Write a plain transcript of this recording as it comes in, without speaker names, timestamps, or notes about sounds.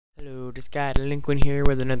Hello, this guy Delinquent here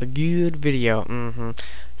with another good video.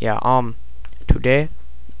 Today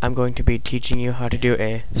I'm going to be teaching you how to do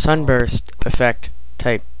a sunburst effect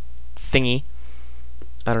type thingy.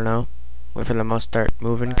 I don't know. Wait for the mouse start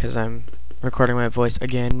moving because I'm recording my voice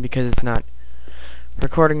again because it's not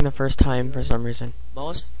recording the first time for some reason.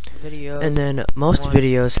 Most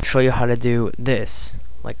videos show you how to do this,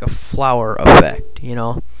 like a flower effect, you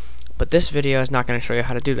know. But this video is not going to show you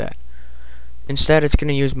how to do that. Instead, it's going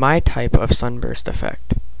to use my type of sunburst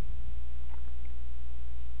effect.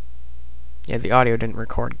 Yeah, the audio didn't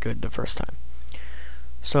record good the first time.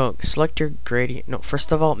 So, select your gradient. No,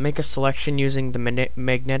 first of all, make a selection using the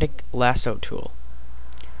magnetic lasso tool.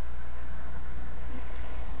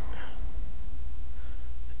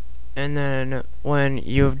 And then, when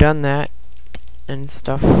you've done that, and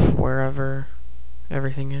stuff, wherever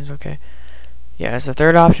everything is, okay. Yeah, it's the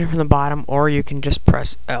third option from the bottom, or you can just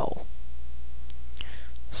press L.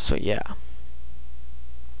 So yeah,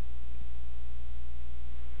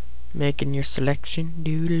 making your selection.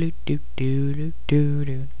 Doodle doo doo doo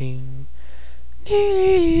doo doo.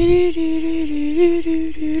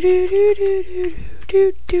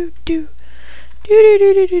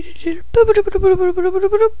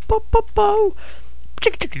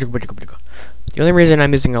 The only reason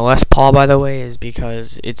I'm using a Les Paul, by the way, is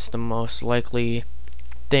because it's the most likely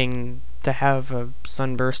thing to have a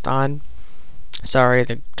sunburst on. Sorry,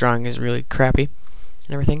 the drawing is really crappy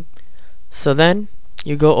and everything. So then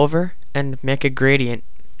you go over and make a gradient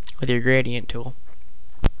with your gradient tool.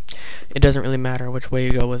 It doesn't really matter which way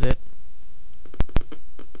you go with it.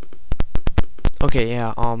 Okay,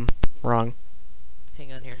 yeah, wrong.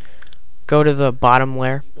 Hang on here. Go to the bottom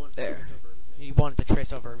layer. There. You want it to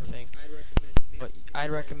trace over everything. But I'd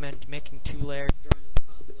recommend making two layers,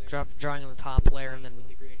 drawing on the top layer and then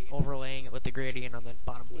overlaying it with the gradient on the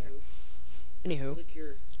bottom layer. Anywho,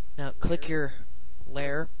 now click your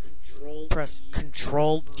layer, press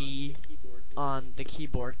Control D on the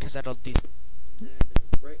keyboard because that'll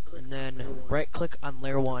and then right click on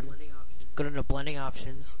layer 1, go to the blending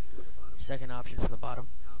options, second option from the bottom,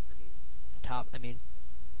 top,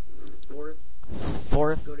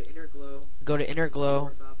 fourth, go to inner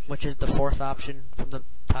glow, which is the fourth option from the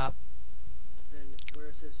top.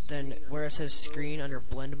 Then where it says screen under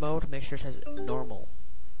blend mode, make sure it says normal.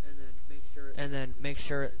 And then make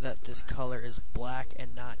sure that this color is black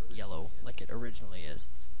and not yellow like it originally is.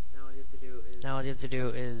 Now what you have to do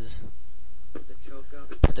is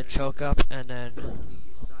put the choke up and then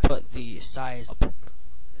put the size up.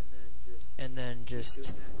 And then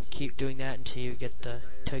just keep doing that until you get the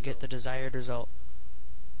desired result.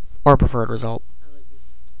 Or preferred result.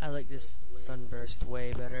 I like this sunburst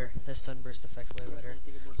way better. This sunburst effect way better.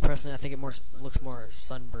 Personally, I think it looks more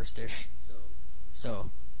sunburstish.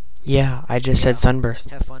 So yeah, I just said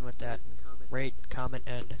sunburst. Have fun with that. Rate, comment,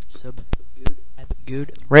 and sub.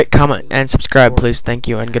 Rate, comment, and subscribe, please. Thank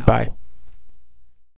you, and goodbye.